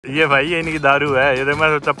ये भाई ये इनकी दारू है। ये मैं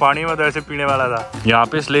सोचा पानी में तो ऐसे पीने वाला था। यहाँ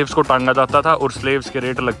पे स्लेव्स को टांगा जाता था और स्लेव्स के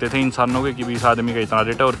रेट लगते थे इंसानों के कि 20 आदमी का इतना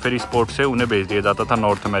रेट है, और फिर स्पोर्ट से उन्हें भेज दिया जाता था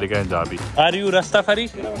नॉर्थ अमेरिका जहाँ भी। Are you रास्ताफारी?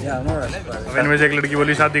 इनमें से एक लड़की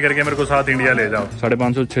बोली शादी करके मेरे को साथ इंडिया ले जाओ।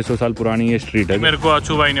 550-600 साल पुरानी ये स्ट्रीट है। मेरे को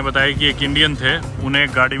अच्छू भाई ने बताया कि एक इंडियन थे, उन्हें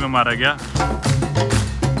एक गाड़ी में मारा गया।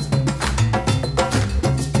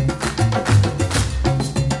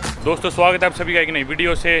 दोस्तों स्वागत है आप सभी का एक नई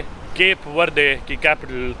वीडियो से। केप वर्दे की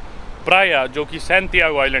कैपिटल प्राया जो कि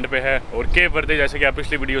सैंटियागो आइलैंड पे है, और केप वर्दे जैसे कि आप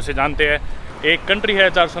पिछली वीडियो से जानते हैं एक कंट्री है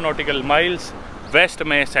 400 नॉटिकल माइल्स वेस्ट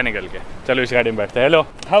में सेनेगल के। चलो इस गाड़ी में बैठते हैं। Hello,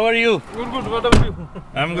 how are you? Good, what about you?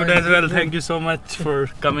 I am good as well, thank you so much for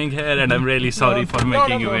coming here and I am really sorry for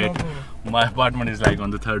making you wait. My apartment is like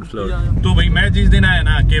on the 3rd floor. तो भाई मैं जिस दिन आया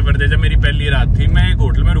ना cap वर्दे, जब मेरी पहली रात थी, मैं एक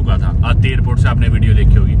होटल में रुका था। आते एयरपोर्ट से आपने वीडियो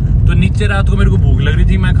देखी होगी। तो नीचे रात को मेरे को भूख लग रही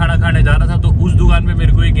थी, मैं खाना खाने जा रहा था, तो उस दुकान पे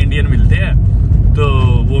मेरे को एक इंडियन मिलते हैं। तो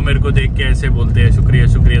वो मेरे को देख के ऐसे बोलते हैं शुक्रिया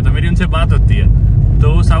शुक्रिया, तो मेरी उनसे बात होती है।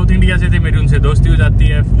 तो वो साउथ इंडिया से थे, मेरी उनसे दोस्ती हो जाती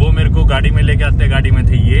है। वो मेरे को गाड़ी में लेके आते हैं। गाड़ी में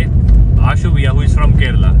थे ये आशु भैया, who is from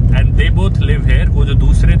Kerala and they both live here. वो जो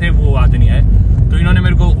दूसरे थे वो आज नहीं आए, तो इन्होंने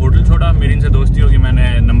मेरे को होटल छोड़ा, मेरी इनसे दोस्ती होगी,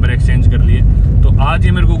 मैंने नंबर एक्सचेंज कर लिए। तो आज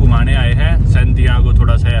ये मेरे को घुमाने आए हैं सैंटियागो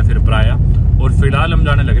थोड़ा सा या फिर प्राया, और फिलहाल हम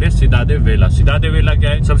जाने लग रहे हैं सिदादे वेला। सिदादे वेला क्या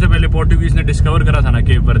है? सबसे पहले पोर्टुगीज ने डिस्कवर करा था ना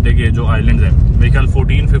केप वर्दे के जो आइलैंड्स हैं, मेरे ख्याल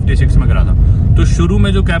 1456 में करा था। तो शुरू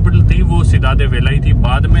में जो कैपिटल थी वो सिदादे वेला ही थी,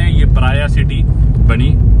 बाद में ये प्राया सिटी बनी,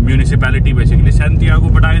 म्यूनिसिपैलिटी बेसिकली। सैंटियागो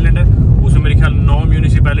बड़ा आइलैंड है, उसमें मेरे ख्याल 9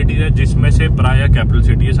 म्यूनिसिपैलिटीज है, जिसमें से प्राया कैपिटल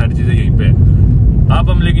सिटी है। सारी चीजें यहीं पे है। अब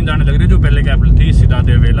हम लेकिन जाने लग रहे हैं जो पहले कैपिटल थी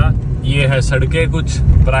सिदादे वेला। ये है सड़कें कुछ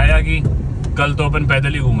प्राया की। कल तो अपन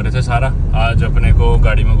पैदल ही घूम रहे थे सारा, आज अपने को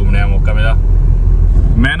गाड़ी में घूमने का मौका मिला।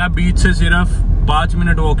 मैं ना बीच से सिर्फ 5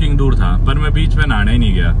 मिनट वॉकिंग दूर था, पर मैं बीच में नहाने ही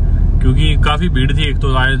नहीं गया क्योंकि काफी भीड़ थी। एक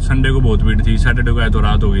तो आज संडे को बहुत भीड़ थी, सैटरडे को आए तो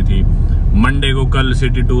रात हो गई थी, मंडे को कल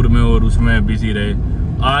सिटी टूर में और उसमें बिजी रहे।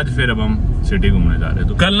 आज फिर अब हम सिटी घूमने जा रहे हैं।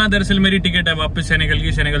 तो कल ना दरअसल मेरी टिकट है वापस सेनेगल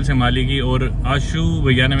की, सेनेगल से माली की, और आशु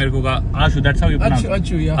भैया ने मेरे को कहा, आशु दैट्स हाउ यू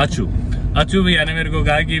प्रोनाउंस, अच्छू भैया ने मेरे को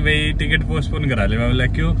कहा कि भाई टिकट पोस्टपोन करा ले। मैं बोला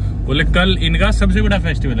क्यों? बोले कल इनका सबसे बड़ा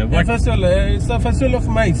फेस्टिवल है। व्हाट फेस्टिवल है? It's a festival of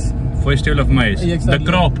mice. Festival of mice, the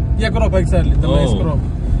crop. या crop, actually the mice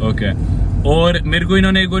crop. Okay. और मेरे को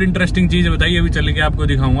इन्होंने एक और इंटरेस्टिंग चीज बताई, अभी चल के आपको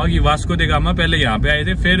दिखाऊंगा कि वास्को द गामा पहले यहाँ पे आए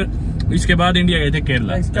थे, फिर इसके बाद इंडिया गए थे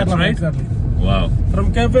Kerala. Right? Wow. From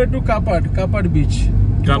Cape Verde to Kappad beach.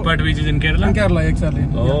 Kappad beach is in Kerala? In Kerala, actually.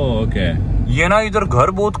 Oh okay. ये ना इधर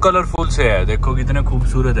घर बहुत कलरफुल से है, देखो कितने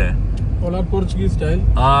खूबसूरत है। Portuguese style.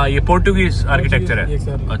 ये पोर्टुगीज आर्किटेक्चर है।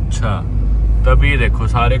 अच्छा, तभी देखो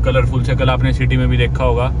सारे कलरफुल से। कल आपने सिटी में भी देखा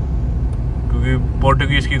होगा क्योंकि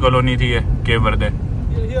पोर्टुगीज की कॉलोनी थी ये cap Varde.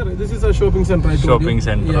 This is a shopping centre. Shopping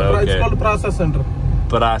centre, okay. It's called Prasa centre.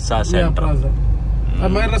 Prasa centre.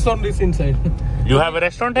 My restaurant is inside. You have a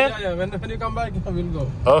restaurant here? Yeah. When you come back, we'll go.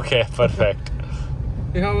 Okay, perfect.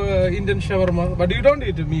 We have Indian shawarma, but you don't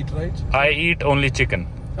eat meat, right? I eat only chicken.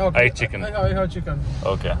 Okay. I eat chicken. I have chicken.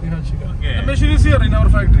 Okay. We have chicken. Okay. The machine is here in our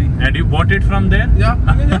factory. And you bought it from there? Yeah.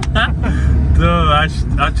 तो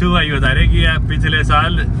अच्छू भाई बता रहे कि आप पिछले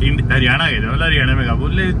साल हरियाणा गए थे। बोला हरियाणा में,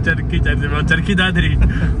 बोले चरखी दादरी।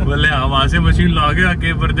 बोले हाँ, वहाँ से मशीन ला के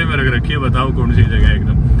केप वर्दे में रख रखी है। बताओ कौन सी जगह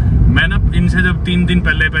एकदम। मैं ना इनसे जब 3 दिन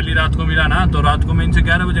पहले पहली रात को मिला ना, तो रात को मैं इनसे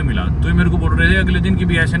 11 बजे मिला, तो ये मेरे को बोल रहे थे अगले दिन की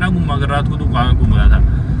भी ऐसे ना घूमा कर, रात को तू कहाँ घूम रहा था।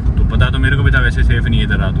 तो पता तो मेरे को भी था वैसे सेफ नहीं है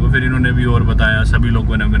इधर रात को। फिर इन्होंने भी और बताया, सभी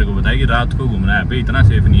लोगों ने मेरे को बताया कि रात को घूमना है पे इतना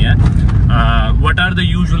सेफ नहीं है। What are the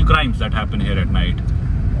usual crimes that happen here at night?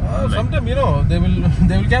 Sometimes they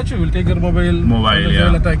will catch you, will take your mobile, yeah. They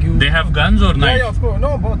will attack you. They have guns or knives? Yeah, of course. No,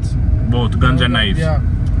 both guns and knives. Yeah.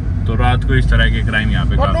 तो रात को इस तरह के crime यहाँ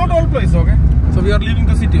पे। But not all places, okay? So we are leaving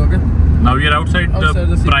the city, okay? Now we are outside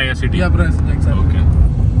the Praia city. Yeah, Praia city, exactly. Okay.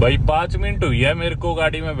 भाई 5 minute हुई है मेरे को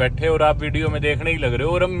गाड़ी में बैठे, और आप वीडियो में देखने ही लग रहे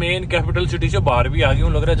हो, और हम मेन कैपिटल सिटी से बाहर भी आ गए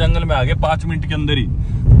हूँ। लग रहा है जंगल में आ गए 5 मिनट के अंदर ही।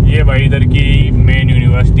 ये भाई इधर की मेन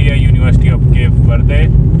यूनिवर्सिटी है, यूनिवर्सिटी ऑफ केप वर्दे,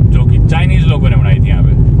 जो कि चाइनीज लोगों ने बनाई थी यहाँ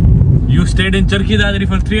पे। You stayed in Charkhi Dadri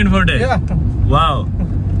for 3 and 4 days? Yeah. Wow.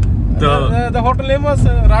 The hotel name was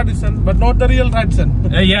Radisson, but not the real Radisson.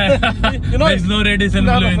 Yeah. You know, there's no Radisson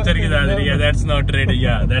blue in Charkhi Dadri. Yeah, that's not Radisson.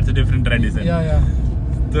 Yeah, that's a different Radisson. Yeah.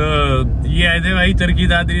 तो ये आए थे भाई चरखी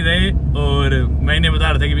दादरी रहे, और मैंने बता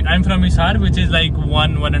रहा था कि I am from Hisar which is like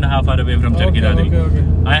 1.5 hour away from Charkhi Dadri.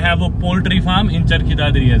 I have a poultry farm in Charkhi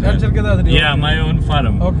Dadri as well. Yeah, my own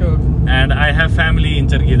farm. And I have family in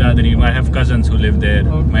Charkhi Dadri. I have cousins who live there.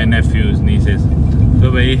 My nephews, nieces.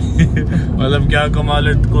 तो भाई मतलब क्या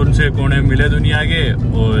कमाल, कौन से कोने मिले दुनिया के,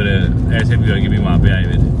 और ऐसे भी होगी भी वहाँ पे आए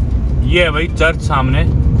हुए थे। ये है भाई चर्च सामने,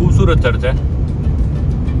 खूबसूरत चर्च है।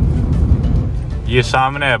 ये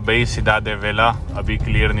सामने है भाई सिदादे वेला, अभी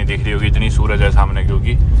क्लियर नहीं दिख रही होगी, इतनी सूरज है सामने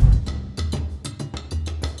क्योंकि।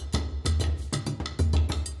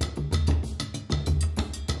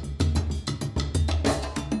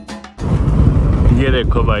 ये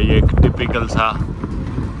देखो भाई एक टिपिकल सा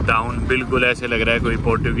टाउन, बिल्कुल ऐसे लग रहा है कोई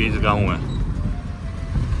पोर्टुगीज गांव है।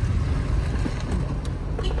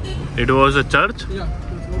 It was a church.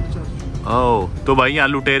 ओह, तो भाई यहाँ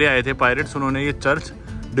लुटेरे आए थे पायरेट्स, उन्होंने ये चर्च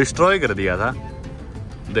डिस्ट्रॉय कर दिया था।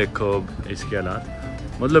 देखो इसके हालात,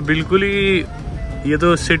 मतलब बिल्कुल ही ये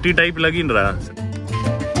तो सिटी टाइप लग ही नहीं रहा।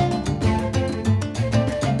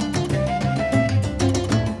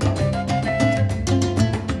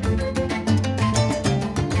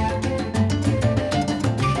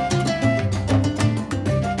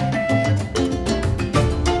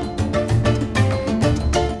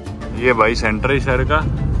 ये भाई सेंटर है शहर का।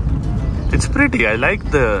 It's pretty, I like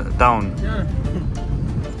the town.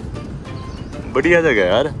 बढ़िया जगह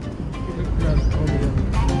यार।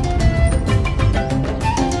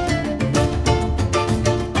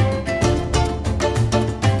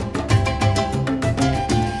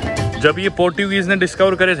 जब ये पोर्टुगीज ने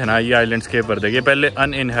डिस्कवर करे थे ना ये आइलैंड्स केप वर्दे, ये पहले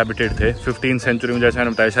अनइनहैबिटेड थे। 15th सेंचुरी में, जैसे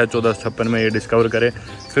मैंने बताया, शायद 1456 में ये डिस्कवर करे।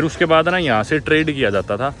 फिर उसके बाद ना यहाँ से ट्रेड किया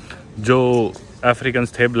जाता था, जो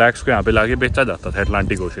अफ्रीकन्स थे ब्लैक्स को यहाँ पे लाके बेचा जाता था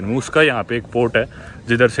अटलांटिक ओशन में। उसका यहाँ पे एक पोर्ट है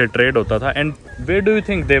जिधर से ट्रेड होता था। And where do you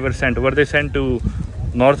think they were sent? Were they sent to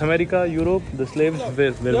north America, Europe, the slaves?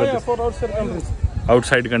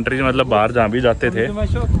 Outside countries, मतलब बाहर जहाँ भी जाते थे,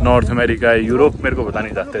 नॉर्थ अमेरिका, यूरोप, मेरे को पता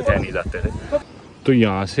नहीं जाते थे नहीं जाते थे। तो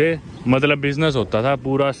यहाँ से मतलब बिजनेस होता था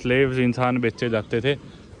पूरा, स्लेव्स इंसान बेचे जाते थे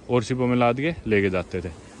और शिपों में लाद के लेके जाते थे।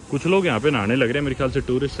 कुछ लोग यहाँ पे नहाने लग रहे हैं, मेरे ख्याल से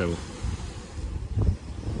टूरिस्ट है वो।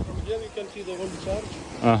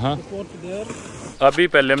 हाँ, अभी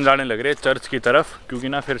पहले हम जाने लग रहे हैं चर्च की तरफ, क्योंकि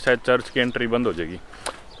ना फिर शायद चर्च की एंट्री बंद हो जाएगी।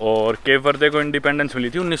 और केप वर्दे को इंडिपेंडेंस मिली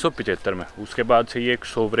थी 1975 में। उसके बाद से ये एक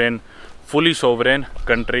sovereign, fully sovereign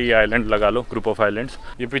country, island लगा लो, ग्रुप ऑफ आइलैंड्स।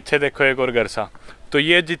 ये पीछे देखो एक और घर सा। तो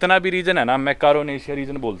ये जितना भी रीजन है ना, मैकारोनेशिया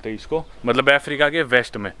रीजन बोलते हैं इसको, मतलब अफ्रीका के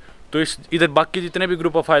वेस्ट में। तो इस इधर बाकी जितने भी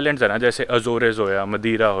ग्रुप ऑफ आइलैंड्स है ना, जैसे अजोरेज होया,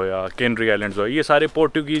 मदीरा होया, कैनरी आइलैंड्स होया, ये सारे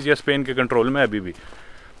पोर्टुगीज या स्पेन के कंट्रोल में अभी भी,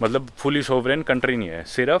 मतलब फुली सोवरेन कंट्री नहीं है।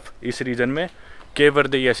 सिर्फ इस रीजन में केप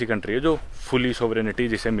वर्दे ही ऐसी कंट्री है जो फुली सोवरेनिटी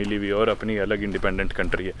जिसे मिली हुई और अपनी अलग इंडिपेंडेंट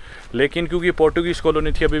कंट्री है। लेकिन क्योंकि पोर्टुगीज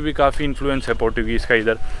कॉलोनी थी, अभी भी काफ़ी इन्फ्लुएंस है पोर्टुगीज़ का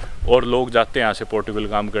इधर, और लोग जाते हैं यहाँ से पोर्टुगल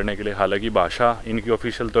काम करने के लिए। हालांकि भाषा इनकी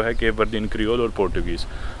ऑफिशियल तो है केप वर्दियन क्रियोल और पोर्टुगीज़,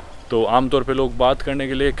 तो आमतौर पे लोग बात करने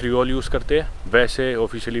के लिए क्रियोल यूज़ करते हैं, वैसे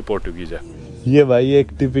ऑफिशियली पोर्टुगीज़ है। ये भाई एक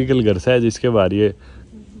टिपिकल घर सा है जिसके बाहर ये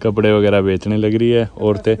कपड़े वगैरह बेचने लग रही है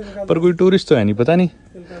औरतें, पर कोई टूरिस्ट तो है नहीं, पता नहीं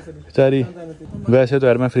बेचारी। वैसे तो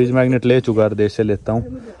यार मैं फ्रिज मैग्नेट ले चुका हर देश से लेता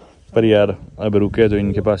हूँ, पर यार अब रुके तो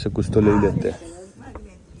इनके पास से कुछ तो ले ही लेते हैं।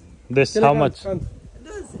 This how much?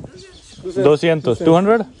 200?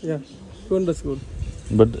 200? Yeah, 200 is good.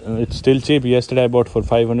 But it's still cheap. Yesterday I bought for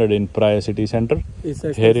 500 in Praia city center.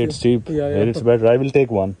 Here it's cheap. Here it's better. I will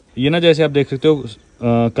take one. ये ना जैसे आप देख सकते हो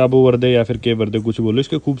काबो वर्दे या फिर केप वर्दे कुछ बोलो,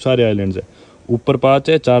 इसके खूब सारे आइलैंड्स है। ऊपर 5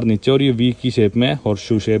 है, 4 नीचे, और ये वी की शेप में है,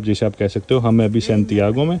 हॉर्सशू शेप जिसे आप कह सकते हो। हम है अभी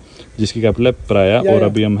सैंटियागो में, जिसकी कैपिटल है प्राया, और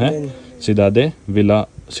अभी हम है सिदादे विला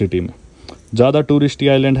सिटी में। ज़्यादा टूरिस्टी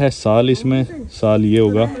आइलैंड है। साल इसमें साल ये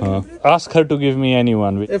होगा। हाँ, ask her to give me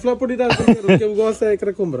anyone.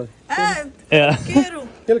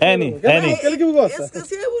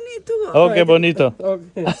 Okay, बोनीतो।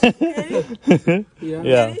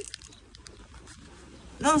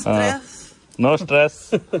 No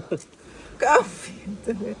stress.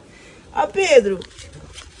 A Pedro.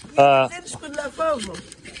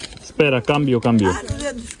 Espera, cambio.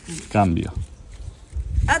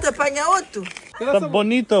 Ah, tu apanha outro? Tá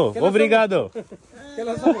bonito, obrigado.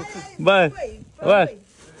 Vai.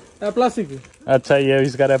 É plástico. अच्छा, ये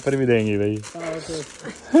इसका रैपर भी देंगे भाई।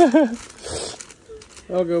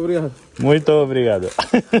 Okay, obrigado. Muito obrigado.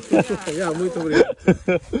 या, muito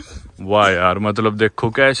obrigado. वाह यार, मतलब देखो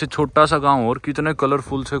क्या ऐसे छोटा सा गांव और कितने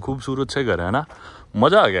कलरफुल से खूबसूरत से घर है ना।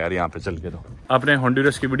 मजा आ गया यार यहाँ पे चल के। तो आपने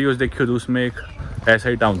होंडुरस की वीडियोस देखी हो तो उसमें एक ऐसा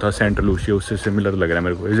ही टाउन था सेंट लूसिया, उससे सिमिलर लग रहा है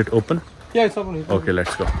मेरे को। Is it open? Okay,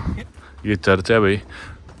 let's go. ये चर्च है भाई।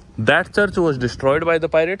 That church was destroyed by the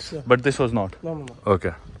pirates, but this was not. Okay,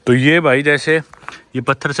 तो ये भाई जैसे ये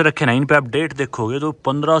पत्थर से रखे ना, इन पे आप डेट देखोगे तो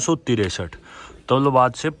 1563, तो मतलब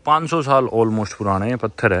आज से 500 साल ऑलमोस्ट पुराना ये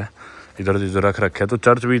पत्थर है, इधर इधर रख रखे है। तो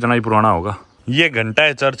चर्च भी इतना ही पुराना होगा। ये घंटा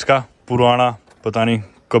है चर्च का, पुराना, पता नहीं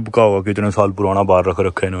कब का होगा, कितने साल पुराना बाहर रख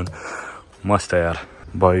रखा है इन्होंने। मस्त है यार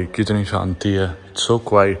भाई, कितनी शांति है। So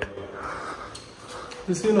quite.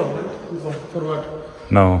 This you know, right? For what?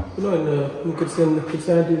 No. You know, in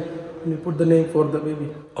Christianity, You put the name for the baby.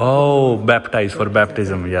 Oh baptise for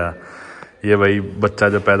baptism या ये भाई बच्चा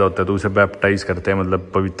जब पैदा होता है तो उसे बैप्टाइज करते हैं,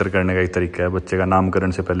 मतलब पवित्र करने का एक तरीका है। बच्चे का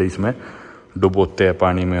नामकरण से पहले इसमें डुबोते हैं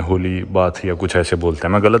पानी में, होली बात या कुछ ऐसे बोलते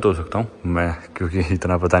हैं। मैं गलत हो सकता हूँ मैं, क्योंकि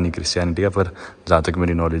इतना पता नहीं क्रिश्चियनिटी का, पर जहाँ तक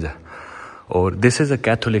मेरी नॉलेज है। और this is a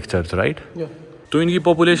Catholic church right. तो इनकी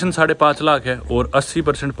पॉपुलेशन 5.5 लाख है और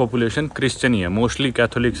 80% पॉपुलेशन क्रिश्चियन ही है, मोस्टली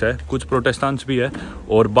कैथोलिक्स है, कुछ प्रोटेस्टेंट्स भी है।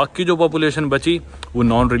 और बाकी जो पॉपुलेशन बची वो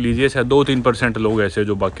नॉन रिलीजियस है, 2-3% लोग ऐसे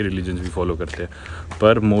जो बाकी रिलीजन्स भी फॉलो करते हैं,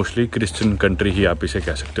 पर मोस्टली क्रिश्चियन कंट्री ही आप इसे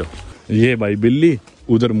कह सकते हो। ये भाई बिल्ली,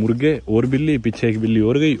 उधर मुर्गे और बिल्ली, पीछे एक बिल्ली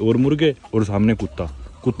और गई और मुर्गे, और सामने कुत्ता।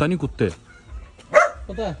 कुत्ता नहीं कुत्ते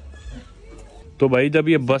पता है। तो भाई जब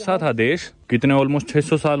ये बसा था देश, कितने ऑलमोस्ट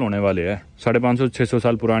 600 साल होने वाले हैं, 550-600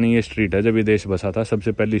 साल पुरानी ये स्ट्रीट है। जब ये देश बसा था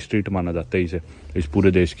सबसे पहली स्ट्रीट माना जाता है इसे, इस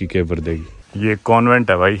पूरे देश की केप वर्दे की। ये कॉन्वेंट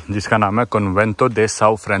है भाई जिसका नाम है कॉन्वेंटो दे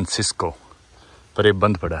साओ फ्रांसिस्को, पर ये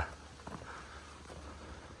बंद पड़ा है।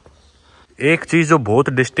 एक चीज जो बहुत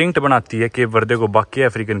डिस्टिंक्ट बनाती है केप वर्दे को बाकी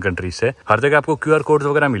अफ्रीकन कंट्री से, हर जगह आपको QR कोड्स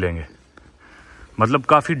वगैरह मिलेंगे, मतलब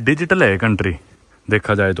काफी डिजिटल है ये कंट्री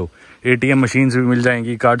देखा जाए तो। ATM मशीन्स भी मिल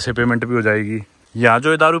जाएंगी, कार्ड से पेमेंट भी हो जाएगी। यहाँ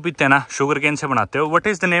जो दारू पीते हैं ना, शुगर केन से बनाते हो। What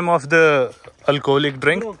is the name of the alcoholic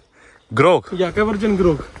drink? Grok. Yeah, Cape Verdean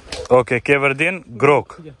grog. Okay, cap वर्दियन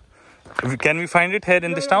Grok. Can we find it here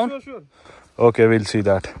in this town? Sure. Okay, will see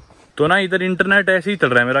that. तो ना इधर internet ऐसे ही चल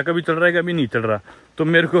रहा है मेरा, कभी चल रहा है कभी नहीं चल रहा। तो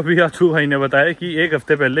मेरे को भी आचू भाई ने बताया कि एक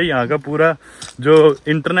हफ्ते पहले यहाँ का पूरा जो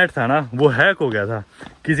इंटरनेट था ना वो हैक हो गया था,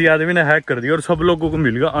 किसी आदमी ने हैक कर दिया और सब लोगों को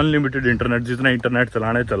मिल गया अनलिमिटेड इंटरनेट, जितना इंटरनेट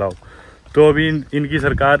चलाना है चलाओ। तो अभी इनकी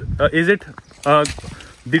सरकार, is it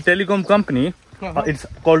the telecom company, it's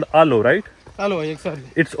called Alo right? Hello,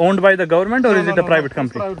 exactly. It's owned by the government और No, is it no, a no, private it's a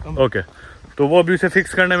private company? company. Okay, तो वो अभी उसे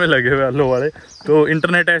फिक्स करने में लगे हुए आलो वाले। तो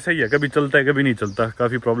इंटरनेट ऐसा ही है, कभी चलता है कभी नहीं चलता,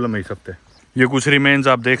 काफी प्रॉब्लम है इस हफ्ते। ये कुछ रिमेन्स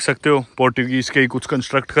आप देख सकते हो, पोर्टुगीज के ही कुछ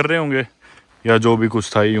कंस्ट्रक्ट कर रहे होंगे या जो भी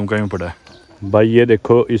कुछ था यूं कहीं पड़ा है। भाई ये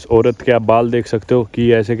देखो, इस औरत के आप बाल देख सकते हो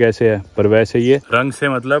कि ऐसे कैसे है, पर वैसे ये रंग से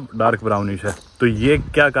मतलब डार्क ब्राउनिश है। तो ये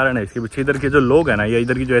क्या कारण है इसके पीछे? इधर के जो लोग हैं ना, या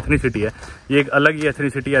इधर की जो एथनिसिटी है, ये एक अलग ही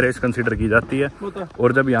एथनिसिटी या रेस कंसिडर की जाती है।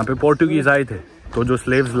 और जब यहाँ पे पोर्टुगीज आए थे तो जो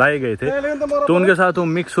स्लेव्स लाए गए थे तो उनके साथ वो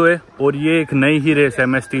मिक्स हुए और ये एक नई ही रेस है।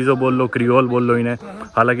 मेस्टीजो बोल लो, क्रियोल बोल लो इन्हें।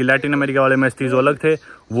 हालांकि लैटिन अमेरिका वाले मेस्टीजो अलग थे,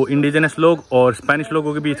 वो इंडिजिनस लोग और स्पेनिश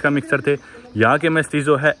लोगों के बीच का मिक्सचर थे। यहाँ के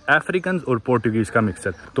मेस्टीजो है अफ्रीकन और पोर्टुगीज का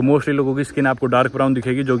मिक्सचर। तो मोस्टली लोगों की स्किन आपको डार्क ब्राउन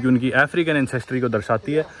दिखेगी, जो कि उनकी अफ्रीकन एंसेस्ट्री को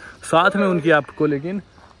दर्शाती है। साथ में उनकी आपको लेकिन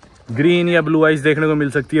ग्रीन या ब्लू आइज देखने को मिल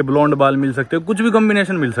सकती है, ब्लॉन्ड बाल मिल सकते हैं, कुछ भी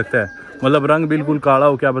कॉम्बिनेशन मिल सकता है। मतलब रंग बिल्कुल काला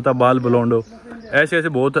हो, क्या पता बाल ब्लॉन्ड हो, ऐसे ऐसे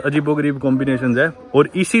बहुत अजीबोगरीब कॉम्बिनेशंस है। और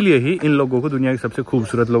इसीलिए ही इन लोगों को दुनिया के सबसे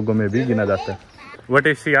खूबसूरत लोगों में भी गिना जाता है। What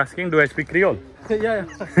is she asking, do I speak creole?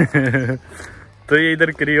 तो ये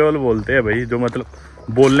इधर क्रियोल बोलते हैं भाई, जो मतलब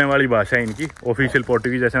बोलने वाली भाषा है इनकी, ऑफिशियल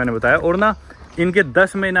पोर्टुगीज जैसे मैंने बताया। और ना इनके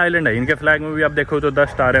 10 मेन आइलैंड है, इनके फ्लैग में भी आप देखो तो 10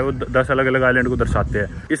 स्टार है, वो 10 अलग अलग आइलैंड को दर्शाते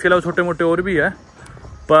हैं। इसके अलावा छोटे मोटे और भी है,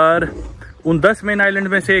 पर उन 10 मेन आइलैंड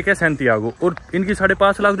में से एक है सैंटियागो। और इनकी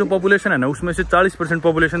 5.5 लाख जो पॉपुलेशन है ना, उसमें से 40%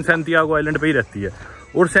 पॉपुलेशन सैंटियागो आइलैंड पे ही रहती है।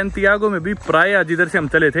 और सैंटियागो में भी प्राया, जिधर से हम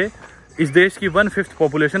चले थे, इस देश की 1/5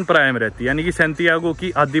 पॉपुलेशन प्राया में रहती है, यानी कि सैंटियागो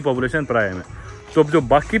की आधी पॉपुलेशन प्राया में। तो अब जो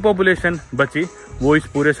बाकी पॉपुलेशन बची वो इस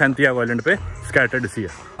पूरे सैंटियागो आइलैंड पे स्कैटर्ड सी है।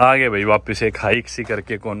 आगे भाई वापस एक हाइक सी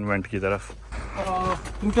करके कॉन्वेंट की तरफ।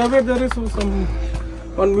 In Cape Verde there is some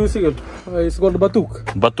one musical. It's called batuk.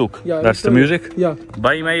 बतुक, Yeah, that's the music. Yeah.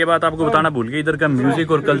 भाई मैं ये बात आपको बताना भूल गया, इधर का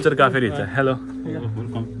म्यूजिक और कल्चर काफी रिच है। हेलो।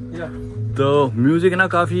 Yeah. तो म्यूजिक ना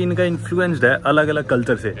काफी इनका इन्फ्लुएंस्ड है अलग अलग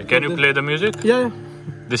कल्चर से। Can you play the music? Yeah.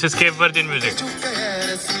 This is cap वर्दियन music.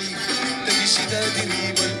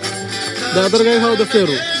 The other guy how the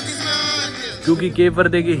pharaoh. क्योंकि केप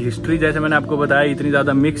वर्दे की हिस्ट्री जैसे मैंने आपको बताया इतनी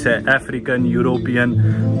ज्यादा मिक्स है, अफ्रीकन, यूरोपियन,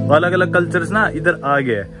 अलग अलग कल्चर्स ना इधर आ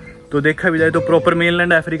गए। तो देखा भी जाए तो प्रॉपर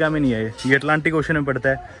मेनलैंड अफ्रीका में नहीं है, ये अटलांटिक ओशन में पड़ता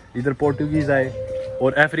है। इधर पोर्टुगीज आए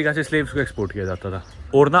और अफ्रीका से स्लेव्स को एक्सपोर्ट किया जाता था।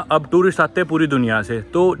 और ना अब टूरिस्ट आते हैं पूरी दुनिया से,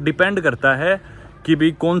 तो डिपेंड करता है कि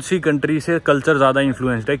भाई कौन सी कंट्री से कल्चर ज़्यादा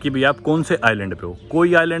इन्फ्लुएंस्ड है, कि भाई आप कौन से आइलैंड पे हो।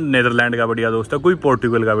 कोई आइलैंड नीदरलैंड का बढ़िया दोस्त है, कोई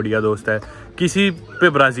पोर्टुगल का बढ़िया दोस्त है, किसी पे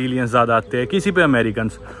ब्राज़ीलियंस ज़्यादा आते हैं, किसी पे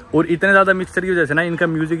अमेरिकन्स। और इतने ज़्यादा मिक्सचर की वजह से ना इनका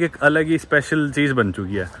म्यूज़िक एक अलग ही स्पेशल चीज़ बन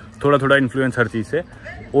चुकी है, थोड़ा थोड़ा इन्फ्लुएंस हर चीज़ से।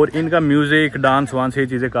 और इनका म्यूज़िक, डांस वांस, ये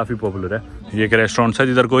चीज़ें काफ़ी पॉपुलर है। ये एक रेस्टोरेंट है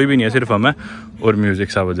जिधर कोई भी नहीं है, सिर्फ हम है और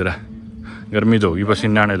म्यूज़िक सा बज रहा है। गर्मी तो होगी,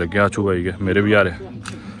 पसीने आने लग गया, आँचू भाई के, मेरे भी आ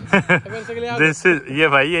रहे। दिस इज, ये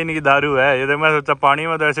भाई ये इनकी दारू है, ये तो मैं सोचा पानी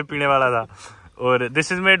में तो ऐसे पीने वाला था। और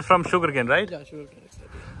this is made from sugar cane, right? Yeah, sugar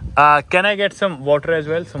cane. Can I get some water as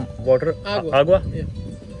well? Some water, आगवा।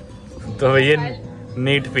 Yeah. तो ये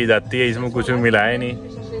नीट पी जाती है, इसमें कुछ भी मिलाया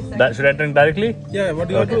नहीं। Should I drink directly? Yeah, but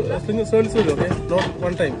you have to slowly, okay? Not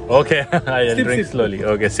one time. Okay, I'll Sip, drink sip. slowly.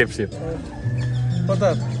 Okay, sip, sip. What's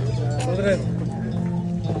that? What's that?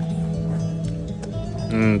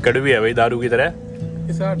 कड़वी है भाई दारू की तरह.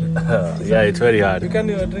 It's hard. Yeah, it's very hard. You can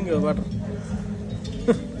drink water.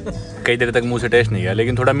 कई देर तक मुंह से टेस्ट नहीं गया,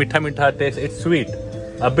 लेकिन थोड़ा मीठा मीठा test. It's sweet.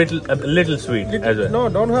 A little sweet as well. No,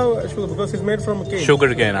 don't have sugar because it's made from cane.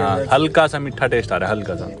 Sugar cane, हाँ. हल्का सा मीठा टेस्ट आ रहा है,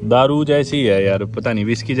 हल्का सा. दारू जैसी है यार, पता नहीं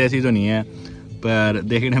विस्की जैसी तो नहीं है, पर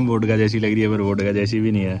देखने में वोडका जैसी लग रही है, पर वोडका जैसी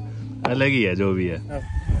भी नहीं है, अलग ही है जो भी है.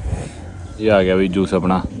 ये आ गया भाई जूस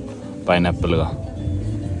अपना पाइनएप्पल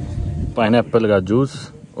का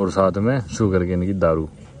जूस और साथ में शुगर केन की दारू.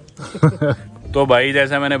 तो भाई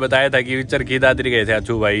जैसा मैंने बताया था कि चरखी दादरी गए थे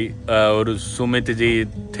अच्छू भाई और सुमित जी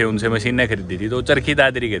थे, उनसे मशीनें खरीदी थी, तो चरखी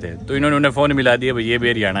दादरी गए थे. तो इन्होंने उन्हें फ़ोन मिला दिया, भाई ये भी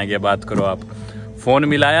हरियाणा की बात करो आप. फ़ोन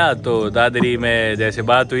मिलाया तो दादरी में जैसे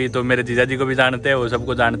बात हुई, तो मेरे जीजा जी को भी जानते हैं, वो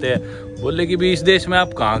सबको जानते हैं. बोले कि भी इस देश में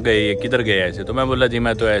आप कहाँ गए, किधर गए ऐसे. तो मैं बोला जी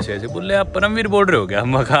मैं तो ऐसे ऐसे. बोले आप परमवीर बोल रहे हो क्या?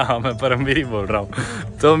 मैं कहा हाँ मैं परमवीर ही बोल रहा हूँ.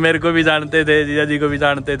 तो मेरे को भी जानते थे, जीजा जी को भी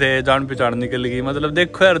जानते थे, जान पहचान निकल गई. मतलब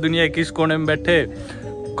देखो यार दुनिया किस कोने में बैठे,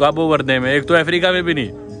 काबो वर्दे में, एक तो अफ्रीका में भी नहीं,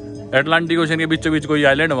 अटलांटिक ओशन के बीचों बीच कोई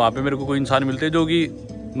आइलैंड, वहाँ पे मेरे को कोई इंसान मिलते जो कि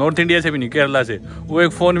नॉर्थ इंडिया से भी नहीं, केरला से. वो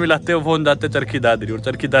एक फ़ोन मिलाते, वो फ़ोन जाते चरखी दादरी, और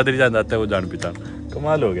चरखी दादरी जान जाता है वो जान पहचान.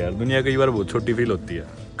 कमाल हो गया यार, दुनिया कई बार बहुत छोटी फील होती है.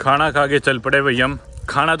 खाना खा के चल पड़े भाई हम.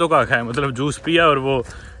 खाना तो क्या खाया, मतलब जूस पिया और वो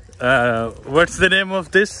what's the name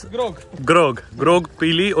of this, ग्रोग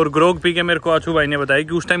P ली. और ग्रोग पी के मेरे को आचू भाई ने बताया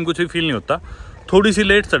कि उस टाइम कुछ भी फील नहीं होता, थोड़ी सी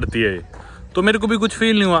लेट चढ़ती है. तो मेरे को भी कुछ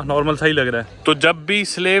फील नहीं हुआ, नॉर्मल सही लग रहा है. तो जब भी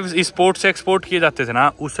स्लेव्स इस पोर्ट से एक्सपोर्ट किए जाते थे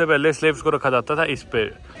ना, उससे पहले स्लेव्स को रखा जाता था इस पे,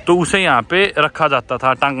 तो उसे यहाँ पे रखा जाता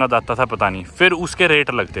था, टांगा जाता था, पता नहीं, फिर उसके रेट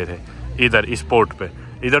लगते थे इधर इस पोर्ट पे.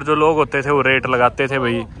 इधर जो लोग होते थे वो रेट लगाते थे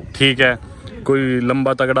भाई, ठीक है, कोई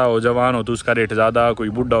लंबा तगड़ा हो, जवान हो तो उसका रेट ज़्यादा, कोई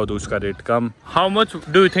बुढ़ा हो तो उसका rate come. How much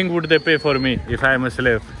do you think would they पे for me if I am a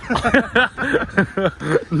slave?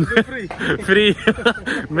 Free.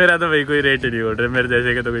 मेरा तो भाई कोई रेट ही नहीं बोल रहे, मेरे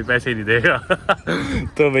जैसे के तो कोई पैसे ही नहीं देगा.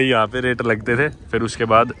 तो भाई यहाँ पे रेट लगते थे, फिर उसके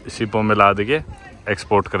बाद शिपों में लाद के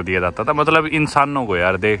एक्सपोर्ट कर दिया जाता था. मतलब इंसानों को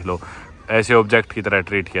यार देख लो, ऐसे ऑब्जेक्ट की तरह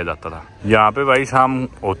ट्रीट किया जाता था. यहाँ पे भाई शाम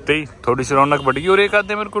होते ही थोड़ी सी रौनक बढ़ गई, और एक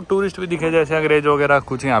आधे मेरे को टूरिस्ट भी दिखे, जैसे अंग्रेज वगैरह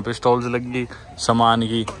कुछ. यहाँ पे स्टॉल्स लगी सामान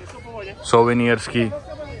की, सोवेनियर्स की,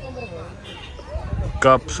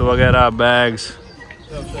 कप्स वगैरह, बैग्स.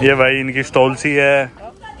 ये भाई इनकी स्टॉल्स ही है,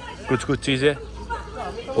 कुछ चीज़ें.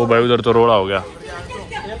 ओ भाई उधर तो रोड़ा हो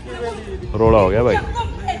गया भाई.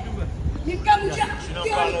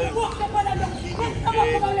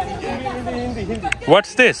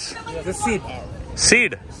 What's this? The seed.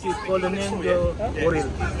 Seed? Seed called the name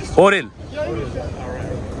Oril.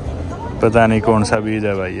 पता नहीं कौन सा बीज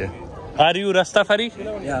है भाई ये. Are you Rastafari?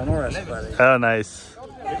 Yeah, no Rastafari. Oh, nice.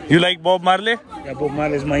 You like Bob Marley? Yeah, Bob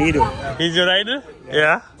Marley is my hero. He's your idol?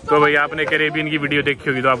 Yeah. तो भाई आपने कैरेबियन की वीडियो देखी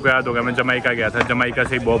होगी तो आपको याद होगा मैं जमाइका गया था, जमाइका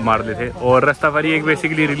से बॉब मार्ले थे. और रस्ताफारी एक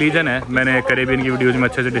बेसिकली रिलीजन है, मैंने कैरेबियन की वीडियोज में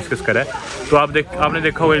अच्छे से डिस्कस करा है. तो आपने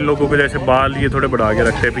देखा होगा इन लोगों के जैसे बाल ये थोड़े बढ़ा के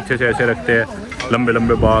रखते हैं, पीछे से ऐसे रखते हैं, लंबे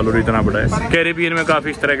लंबे बाल और इतना बड़ा है. कैरेबियन में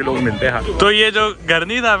काफ़ी इस तरह के लोग मिलते हैं. हाँ. तो ये जो घर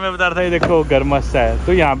नहीं था मैं बता रहा था, ये देखो घर मस्त है.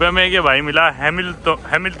 तो यहाँ पे हमें ये भाई मिला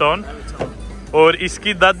हैमिल्टन, और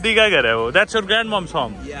इसकी दादी का घर है वो. That's your grand moms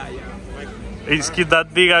home. इसकी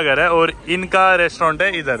दादी का घर है और इनका रेस्टोरेंट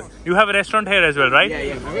है इधर. You have restaurant here as well, right?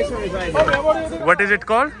 What is it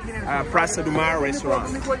called? Praça do Mar restaurant.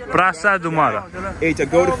 Praça do Mar. It's a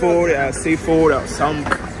good food, seafood, some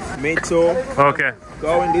meat. Okay.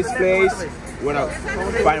 Go in this place,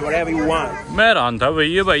 find whatever you want. मैं हैरान था भाई,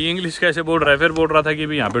 ये भाई English कैसे बोल रहा है. फिर बोल रहा था कि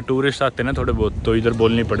भी यहाँ पे टूरिस्ट आते हैं ना थोड़े बहुत, तो इधर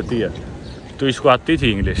बोलनी पड़ती है. तो इसको आती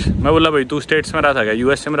थी इंग्लिश. मैं बोला भाई तू स्टेट्स में रहा था क्या,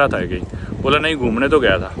 यूएस में रहा था कहीं? बोला नहीं घूमने तो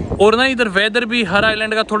गया था. और ना इधर वेदर भी हर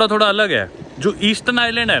आइलैंड का थोड़ा थोड़ा अलग है. जो ईस्टर्न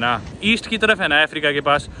आइलैंड है ना, ईस्ट की तरफ है ना अफ्रीका के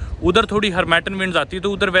पास, उधर थोड़ी हरमैटन विंड्स आती है,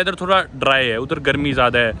 तो उधर वेदर थोड़ा ड्राई है, उधर गर्मी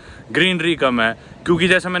ज़्यादा है, ग्रीनरी कम है. क्योंकि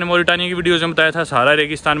जैसा मैंने मोरिटानिया की वीडियोज़ में बताया था, सारा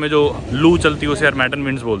रेगिस्तान में जो लू चलती है उसे हरमैटन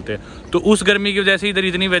विंड्स बोलते हैं. तो उस गर्मी की वजह से इधर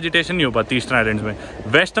इतनी वेजिटेशन नहीं हो पाती ईस्टर्न आइलैंड्स में.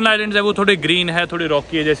 वेस्टर्न आइलैंड्स है वो थोड़े ग्रीन है, थोड़ी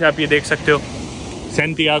रॉकी है, जैसे आप ये देख सकते हो.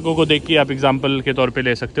 सेंटियागो को देख के आप एग्जाम्पल के तौर पे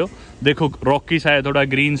ले सकते हो. देखो रॉकी सा है, थोड़ा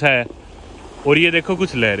ग्रीन सा है. और ये देखो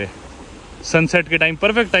कुछ लहरें, सनसेट के टाइम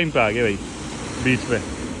परफेक्ट टाइम पे आ गए भाई बीच पे,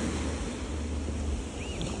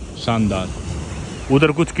 शानदार.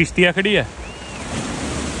 उधर कुछ किश्तियाँ खड़ी है.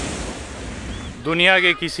 दुनिया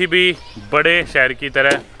के किसी भी बड़े शहर की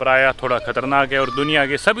तरह प्राय थोड़ा खतरनाक है, और दुनिया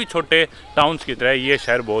के सभी छोटे टाउन्स की तरह ये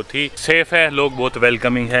शहर बहुत ही सेफ है. लोग बहुत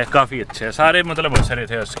वेलकमिंग है, काफ़ी अच्छे है सारे. मतलब हंस रहे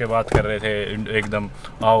थे, उसके बात कर रहे थे एकदम,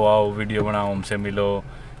 आओ आओ वीडियो बनाओ, हमसे मिलो,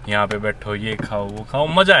 यहाँ पे बैठो, ये खाओ वो खाओ.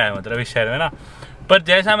 मज़ा आया मतलब इस शहर में ना. पर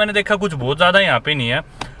जैसा मैंने देखा कुछ बहुत ज़्यादा यहाँ पे नहीं है।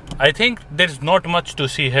 I think there is not much to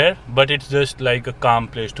see here but it's just like अ काम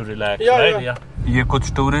प्लेस टू रिलैक्स, राइट? ये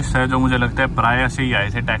कुछ टूरिस्ट है जो मुझे लगता है प्राया से ही आए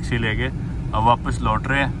थे टैक्सी लेके, अब वापस लौट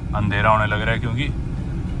रहे हैं। अंधेरा होने लग रहा है क्योंकि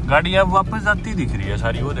गाड़ी अब वापस जाती दिख रही है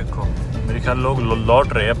सारी, वो देखो। मेरे ख्याल लोग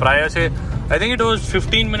लौट रहे हैं प्राया से। I think it was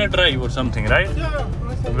 15 minute drive और समथिंग,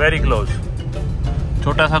 राइट? Very close.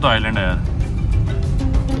 छोटा सा तो आइलैंड है यार।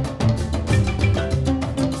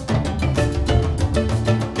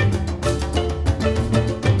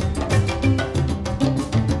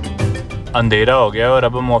 अंधेरा हो गया और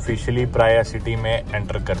अब हम ऑफिशियली प्राया सिटी में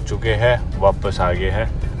एंटर कर चुके हैं। वापस आ गए हैं,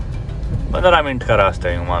 15 मिनट का रास्ता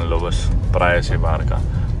है मान लो बस प्राया से बाहर का।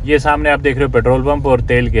 ये सामने आप देख रहे हो पेट्रोल पंप और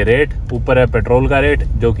तेल के रेट। ऊपर है पेट्रोल का रेट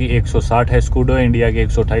जो कि 160 है स्कूडो, इंडिया के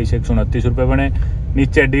 128 129 रुपये बने।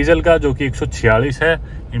 नीचे डीजल का जो कि 146 है,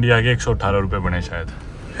 इंडिया के 118 रुपये बने शायद।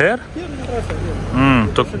 खैर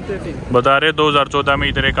तो बता रहे 2014 में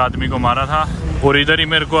इधर एक आदमी को मारा था और इधर ही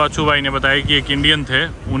मेरे को अचू भाई ने बताया कि एक इंडियन थे,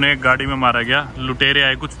 उन्हें एक गाड़ी में मारा गया। लुटेरे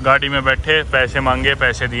आए कुछ, गाड़ी में बैठे, पैसे मांगे,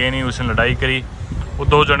 पैसे दिए नहीं, उसने लड़ाई करी, वो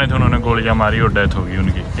 2 जने थे, उन्होंने गोलियां मारी और डेथ हो गई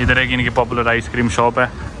उनकी। इधर एक इनकी पॉपुलर आइसक्रीम शॉप है,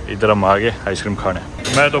 इधर हम आ गए आइसक्रीम खाने।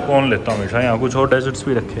 मैं तो कौन लेता हूँ हमेशा, यहाँ कुछ और डेजर्ट्स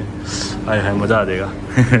भी रखे हैं। आए हाय मज़ा आ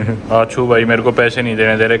जाएगा। अचू भाई मेरे को पैसे नहीं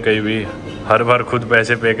देने दे रहे कहीं भी, हर बार खुद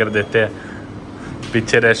पैसे पे कर देते हैं।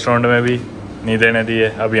 पीछे रेस्टोरेंट में भी नहीं देने दिए,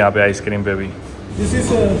 अब यहाँ पे आइसक्रीम पे भी। This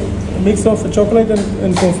is a mix of chocolate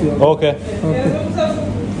and coffee. Okay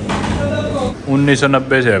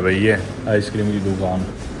 1990 से है भाई ये आइसक्रीम की दुकान।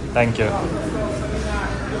 Thank you.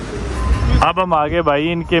 अब हम आ गए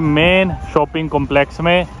भाई इनके मेन शॉपिंग कॉम्प्लेक्स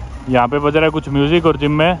में। यहाँ पे बज रहा है कुछ म्यूजिक और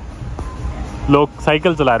जिम में लोग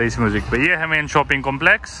साइकिल चला रहे हैं इस म्यूजिक पे। ये है मेन शॉपिंग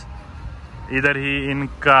कॉम्प्लेक्स, इधर ही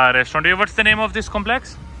इनका restaurant. What's the name of this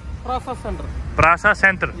complex? Prasa Center. Prasa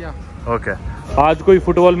centre. Yeah. Okay आज कोई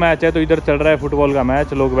फुटबॉल मैच है तो इधर चल रहा है फुटबॉल का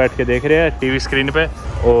मैच, लोग बैठ के देख रहे हैं टीवी स्क्रीन पे।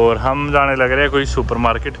 और हम जाने लग रहे हैं कोई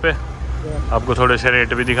सुपरमार्केट पे। आपको थोड़े से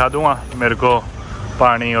रेट भी दिखा दूंगा। मेरे को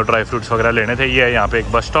पानी और ड्राई फ्रूट्स वगैरह लेने थे। ये है यहाँ पे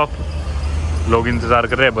एक बस स्टॉप, लोग इंतज़ार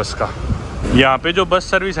कर रहे हैं बस का। यहाँ पे जो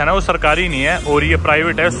बस सर्विस है ना वो सरकारी नहीं है और ये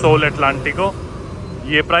प्राइवेट है, सोल एटलांटिको।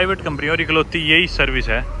 ये प्राइवेट कंपनी और इकलौती यही सर्विस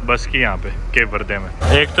है बस की यहाँ पे केप वर्दे में।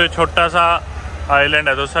 एक तो छोटा सा आइलैंड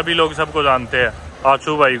है तो सभी लोग सबको जानते हैं।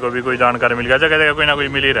 आचू भाई को भी कोई जानकारी मिल गया, जगह जगह कोई ना कोई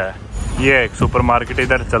मिल ही रहा है। ये एक सुपरमार्केट,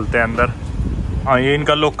 इधर चलते हैं अंदर। हाँ ये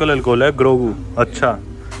इनका लोकल अल्कोहल है ग्रोगू। अच्छा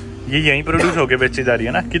ये यहीं प्रोड्यूस होके बेची जा रही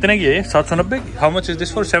है ना? कितने की है? 790 की। How much is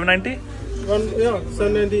this for? 790?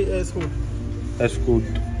 790 एस्कूट।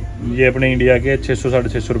 ये अपने इंडिया के 600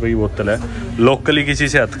 650 रुपये की बोतल है। लोकली किसी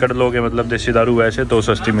से हथकड़ लोगे मतलब देसी दारू वैसे तो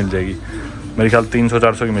सस्ती मिल जाएगी, मेरे ख्याल 300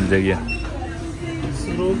 400 की मिल जाएगी।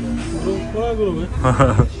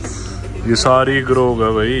 ये सारी ग्रोग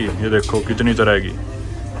है भाई, ये देखो कितनी तरह की।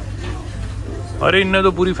 अरे इनने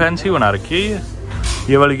तो पूरी फैंसी बना रखी है।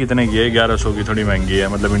 ये वाली कितने की है? 1100 की, थोड़ी महंगी है,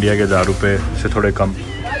 मतलब इंडिया के 1000 रुपये से थोड़े कम।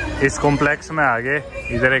 इस कॉम्प्लेक्स में आगे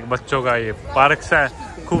इधर एक बच्चों का ये पार्क है,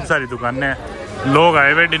 खूब सारी दुकानें हैं। लोग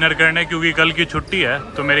आए हुए डिनर करने क्योंकि कल की छुट्टी है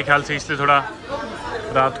तो मेरे ख्याल से इसलिए थोड़ा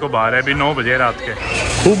रात को बाहर है। अभी 9 बजे रात के,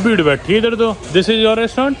 खूब भीड़ बैठी इधर तो। This is your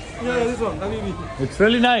restaurant? It's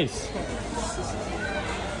really nice.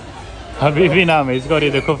 अभी भी नाम है इसका। और ये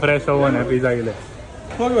देखो फ्रेश ओवन है पिज्जा के लिए।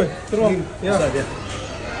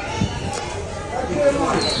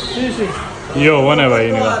 ये ओवन है भाई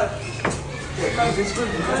इनका।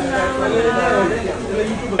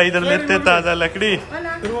 इधर लेते ताजा लकड़ी।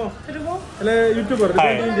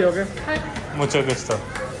 मुझे गुस्सा।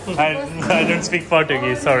 I don't speak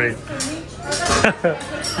Portuguese, sorry.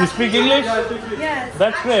 You speak English? Yes.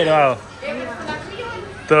 That's great. Wow.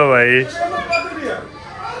 तो भाई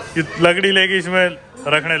ये लकड़ी लेके इसमें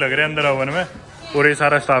रखने लग रहे हैं अंदर ओवन में। और ये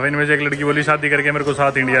सारा स्टाफ, इनमें से एक लड़की बोली शादी करके मेरे को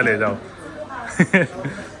साथ इंडिया ले जाओ।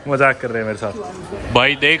 मजाक कर रहे हैं मेरे साथ।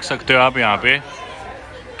 भाई देख सकते हो आप यहाँ पे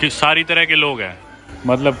कि सारी तरह के लोग हैं,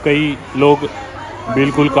 मतलब कई लोग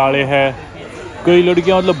बिल्कुल काले हैं, कई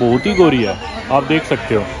लड़कियाँ मतलब बहुत ही गोरी है, आप देख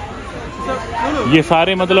सकते हो। ये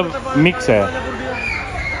सारे मतलब मिक्स है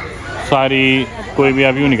सारी, कोई भी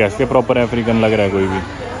अभी नहीं कह सकते प्रॉपर अफ्रीकन लग रहा है कोई भी।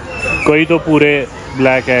 कई तो पूरे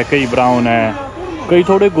ब्लैक है, कई ब्राउन है, कई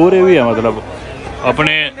थोड़े गोरे भी है, मतलब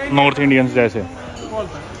अपने नॉर्थ इंडियंस जैसे।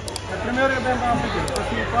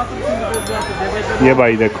 ये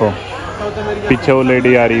भाई देखो पीछे वो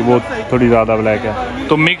लेडी आ रही, वो थोड़ी ज़्यादा ब्लैक है,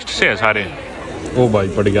 तो मिक्स्ड से है सारे। ओ भाई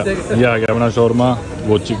पड़ गया, ये आ गया अपना शोरमा,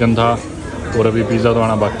 वो चिकन था और अभी पिज़्ज़ा तो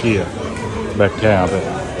आना बाकी है। बैठे हैं यहाँ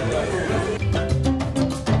पे।